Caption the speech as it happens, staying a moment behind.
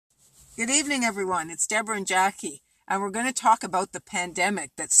Good evening, everyone. It's Deborah and Jackie, and we're going to talk about the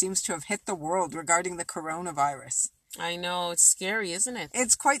pandemic that seems to have hit the world regarding the coronavirus. I know, it's scary, isn't it?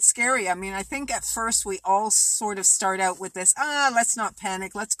 It's quite scary. I mean, I think at first we all sort of start out with this, let's not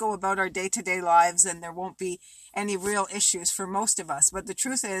panic. Let's go about our day-to-day lives and there won't be any real issues for most of us. But the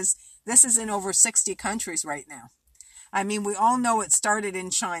truth is, this is in over 60 countries right now. I mean, we all know it started in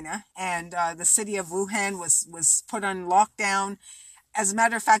China, and the city of Wuhan was put on lockdown. As a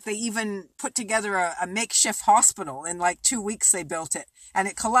matter of fact, they even put together a makeshift hospital. In like 2 weeks, they built it, and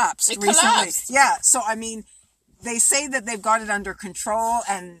it collapsed recently. Collapsed. Yeah, so I mean, they say that they've got it under control,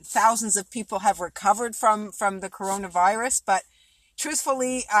 and thousands of people have recovered from the coronavirus. But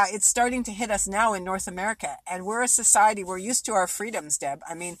truthfully, it's starting to hit us now in North America, and we're a society, we're used to our freedoms, Deb.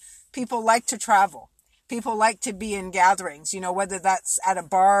 I mean, people like to travel. People like to be in gatherings, whether that's at a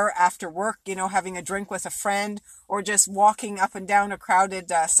bar after work, having a drink with a friend, or just walking up and down a crowded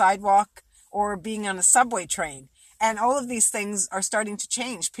sidewalk, or being on a subway train. And all of these things are starting to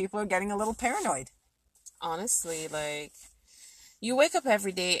change. People are getting a little paranoid. Honestly, you wake up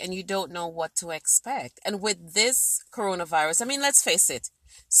every day and you don't know what to expect. And with this coronavirus, I mean, let's face it,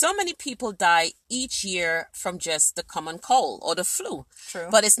 so many people die each year from just the common cold or the flu. True.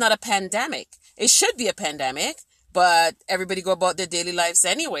 But it's not a pandemic. It should be a pandemic, but everybody go about their daily lives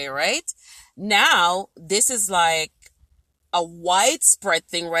anyway, right? Now, this is like a widespread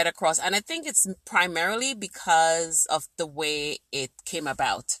thing right across. And I think it's primarily because of the way it came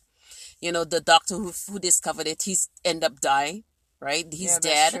about. The doctor who discovered it, he's end up dying, right? He's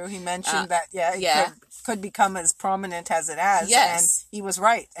dead. That's true. He mentioned that, it could become as prominent as it has. Yes. And he was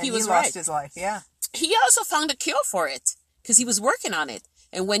right. And he lost his life. Yeah. He also found a cure for it because he was working on it.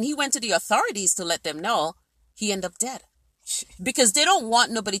 And when he went to the authorities to let them know, he ended up dead. Because they don't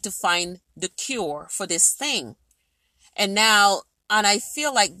want nobody to find the cure for this thing. And I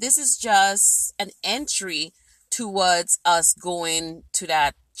feel like this is just an entry towards us going to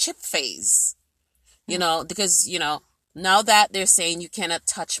that chip phase, because, now that they're saying you cannot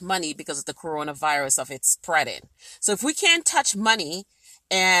touch money because of the coronavirus of it spreading. So if we can't touch money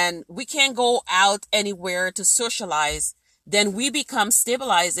and we can't go out anywhere to socialize, then we become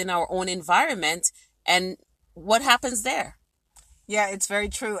stabilized in our own environment. And what happens there? Yeah, it's very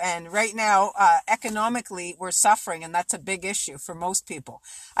true. And right now, economically, we're suffering, and that's a big issue for most people.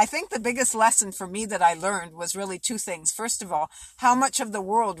 I think the biggest lesson for me that I learned was really two things. First of all, how much of the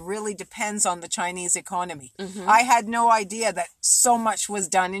world really depends on the Chinese economy. Mm-hmm. I had no idea that so much was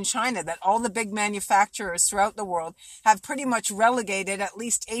done in China, that all the big manufacturers throughout the world have pretty much relegated at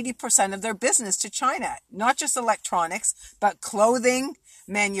least 80% of their business to China. Not just electronics, but clothing,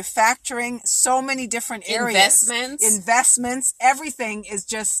 manufacturing, so many different areas. Investments, everything is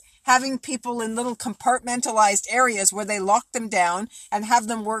just having people in little compartmentalized areas where they lock them down and have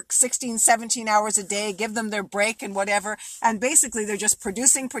them work 16, 17 hours a day, give them their break and whatever. And basically they're just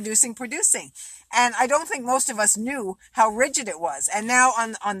producing. And I don't think most of us knew how rigid it was. And now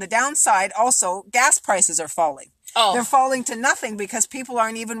on the downside, also, gas prices are falling. Oh. They're falling to nothing because people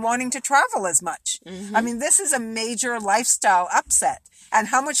aren't even wanting to travel as much. Mm-hmm. I mean, this is a major lifestyle upset. And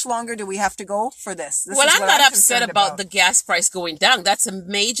how much longer do we have to go for this? Well, I'm not upset about the gas price going down. That's a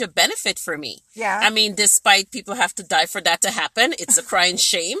major benefit for me. Yeah. I mean, despite people have to die for that to happen, it's a crying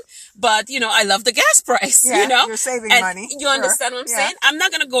shame. But, I love the gas price, Yeah, you're saving money. You understand what I'm saying? I'm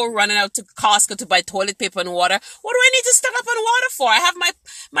not going to go running out to Costco to buy toilet paper and water. What do I need to stock up on water for? I have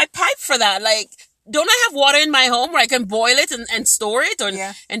my pipe for that. Don't I have water in my home where I can boil it and store it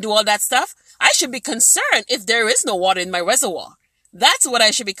and do all that stuff? I should be concerned if there is no water in my reservoir. That's what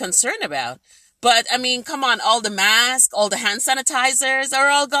I should be concerned about. But, I mean, come on, all the masks, all the hand sanitizers are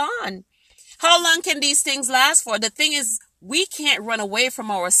all gone. How long can these things last for? The thing is, we can't run away from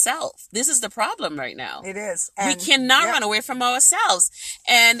ourselves. This is the problem right now. It is. We cannot run away from ourselves.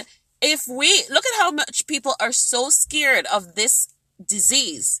 And if we, look at how much people are so scared of this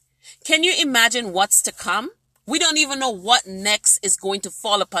disease. Can you imagine what's to come? We don't even know what next is going to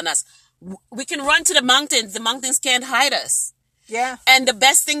fall upon us. We can run to the mountains. The mountains can't hide us. Yeah. And the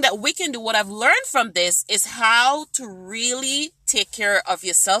best thing that we can do, what I've learned from this, is how to really take care of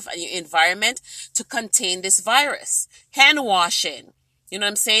yourself and your environment to contain this virus. Hand washing. You know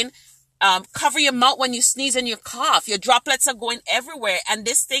what I'm saying? Cover your mouth when you sneeze and you cough. Your droplets are going everywhere, and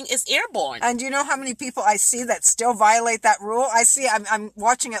this thing is airborne. And do you know how many people I see that still violate that rule? I'm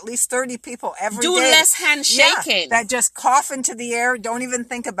watching at least 30 people every day. Do less handshaking. Yeah, that just cough into the air, don't even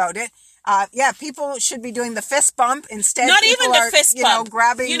think about it. Yeah, people should be doing the fist bump instead. Not people even the are, fist you know, bump.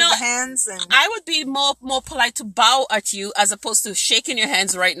 grabbing the hands. And I would be more polite to bow at you as opposed to shaking your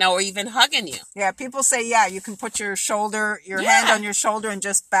hands right now or even hugging you. yeah, people say, yeah, you can put your hand on your shoulder and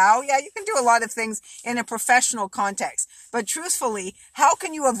just bow. Yeah, you can do a lot of things in a professional context. But truthfully, how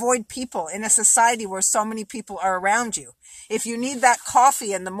can you avoid people in a society where so many people are around you? If you need that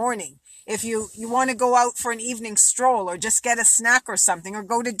coffee in the morning, if you want to go out for an evening stroll or just get a snack or something or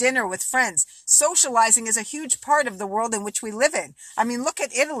go to dinner with friends, socializing is a huge part of the world in which we live in. I mean, look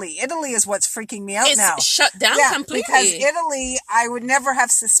at Italy. Italy is what's freaking me out now. It's shut down completely. Because Italy, I would never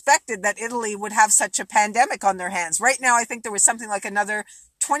have suspected that Italy would have such a pandemic on their hands. Right now, I think there was something like another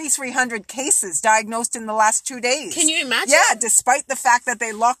 2,300 cases diagnosed in the last 2 days. Can you imagine? Yeah, despite the fact that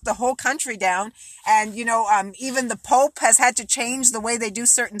they locked the whole country down. And, you know, even the Pope has had to change the way they do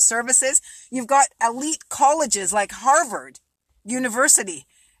certain services. You've got elite colleges like Harvard University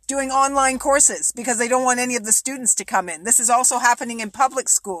doing online courses because they don't want any of the students to come in. This is also happening in public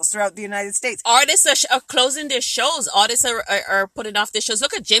schools throughout the United States. Artists are closing their shows. Artists are putting off their shows.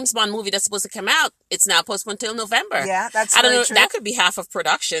 Look at James Bond movie that's supposed to come out. It's now postponed till November. Yeah, that's I don't know. true. That could be half of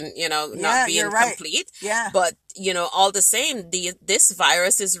production, you know, not being complete. Yeah. But, you know, all the same, this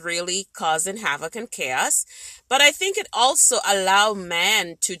virus is really causing havoc and chaos. But I think it also allows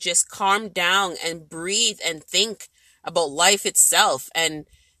man to just calm down and breathe and think about life itself and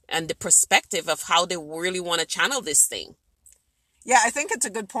the perspective of how they really want to channel this thing. Yeah, I think it's a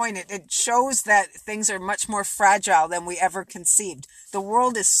good point. It shows that things are much more fragile than we ever conceived. The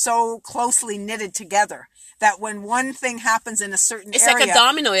world is so closely knitted together that when one thing happens in a certain area, it's like a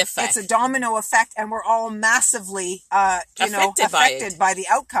domino effect. It's a domino effect, and we're all massively, affected by the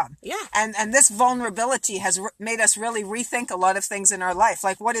outcome. Yeah. And this vulnerability has made us really rethink a lot of things in our life,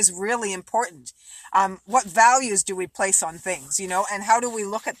 like what is really important. What values do we place on things, you know, and how do we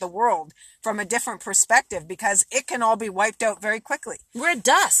look at the world from a different perspective, because it can all be wiped out very quickly. We're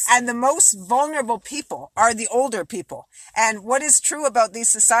dust. And the most vulnerable people are the older people. And what is true about these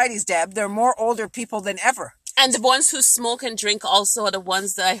societies, Deb, they're more older people than ever. And the ones who smoke and drink also are the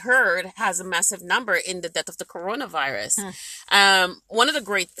ones that I heard has a massive number in the death of the coronavirus. One of the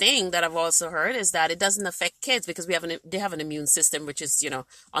great things that I've also heard is that it doesn't affect kids because they have an immune system, which is, you know,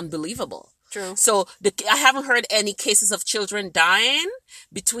 unbelievable. True. So I haven't heard any cases of children dying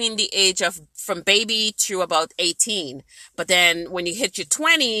between the age of from baby to about 18. But then when you hit your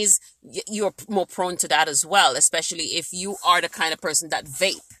 20s, you're more prone to that as well, especially if you are the kind of person that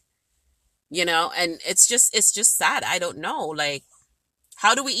vape. You know, and it's just sad. I don't know. Like,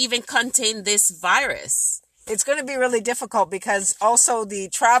 how do we even contain this virus? It's going to be really difficult because also the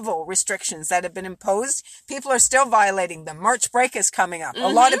travel restrictions that have been imposed, people are still violating them. March break is coming up. A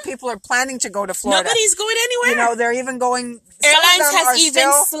lot of people are planning to go to Florida. Nobody's going anywhere. You know, they're even going. Airlines has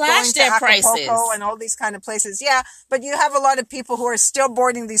even slashed their prices and all these kind of places. Yeah, but you have a lot of people who are still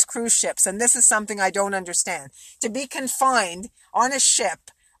boarding these cruise ships, and this is something I don't understand. To be confined on a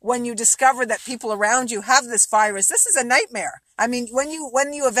ship when you discover that people around you have this virus, this is a nightmare. I mean, when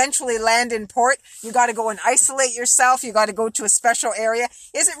you eventually land in port, you got to go and isolate yourself. You got to go to a special area.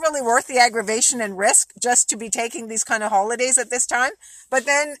 Is it really worth the aggravation and risk just to be taking these kind of holidays at this time? But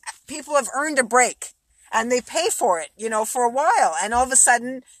then people have earned a break and they pay for it, you know, for a while. And all of a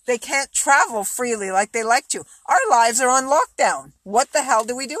sudden they can't travel freely like they like to. Our lives are on lockdown. What the hell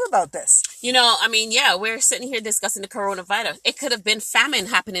do we do about this? You know, I mean, yeah, we're sitting here discussing the coronavirus. It could have been famine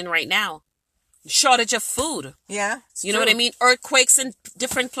happening right now. Shortage of food. Yeah. You know what I mean? Earthquakes in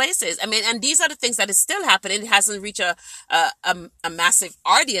different places. I mean, and these are the things that is still happening. It hasn't reached a massive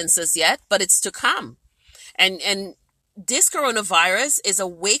audiences yet, but it's to come. And this coronavirus is a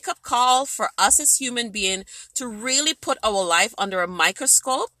wake-up call for us as human beings to really put our life under a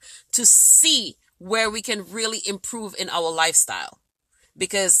microscope to see where we can really improve in our lifestyle,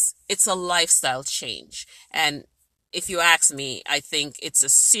 because it's a lifestyle change. And if you ask me, I think it's a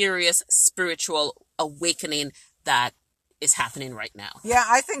serious spiritual awakening that is happening right now. Yeah,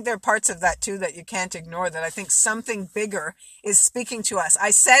 I think there are parts of that too that you can't ignore, that I think something bigger is speaking to us.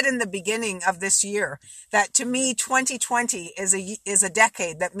 I said in the beginning of this year that to me 2020 is a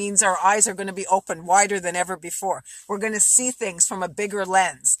decade that means our eyes are going to be open wider than ever before. We're going to see things from a bigger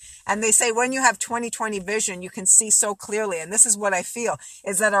lens. And they say when you have 2020 vision, you can see so clearly. And this is what I feel,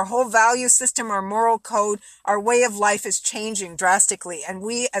 is that our whole value system, our moral code, our way of life is changing drastically. And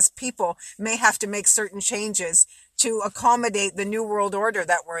we as people may have to make certain changes to accommodate the new world order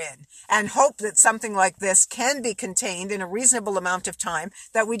that we're in, and hope that something like this can be contained in a reasonable amount of time,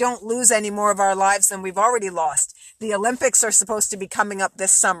 that we don't lose any more of our lives than we've already lost. The Olympics are supposed to be coming up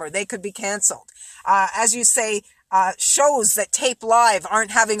this summer. They could be canceled. As you say, shows that tape live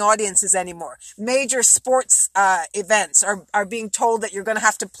aren't having audiences anymore. Major sports events are being told that you're going to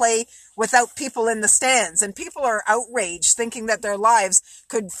have to play without people in the stands. And people are outraged, thinking that their lives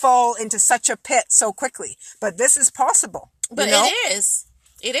could fall into such a pit so quickly. But this is possible. But you know? it is.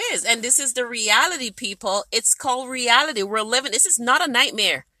 It is. And this is the reality, people. It's called reality. We're living. This is not a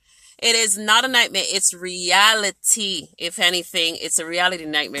nightmare. It is not a nightmare. It's reality. If anything, it's a reality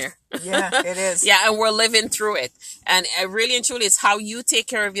nightmare. Yeah, it is. Yeah, and we're living through it. And really and truly, it's how you take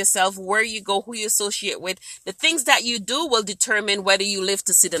care of yourself, where you go, who you associate with. The things that you do will determine whether you live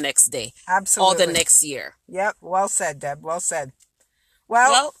to see the next day. Absolutely. Or the next year. Yep. Well said, Deb. Well said.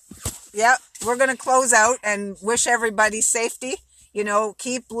 Well, yeah, we're going to close out and wish everybody safety. You know,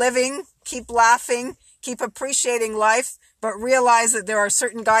 keep living, keep laughing, keep appreciating life, but realize that there are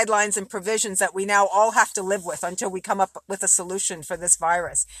certain guidelines and provisions that we now all have to live with until we come up with a solution for this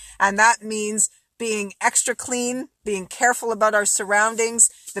virus. And that means being extra clean, being careful about our surroundings,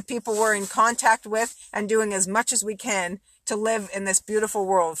 the people we're in contact with, and doing as much as we can to live in this beautiful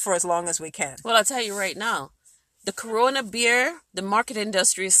world for as long as we can. Well, I'll tell you right now, the Corona beer, the market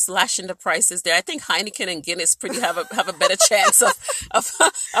industry is slashing the prices there. I think Heineken and Guinness have a better chance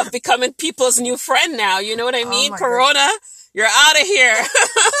of becoming people's new friend now. You know what I mean? my Corona, you're out of here.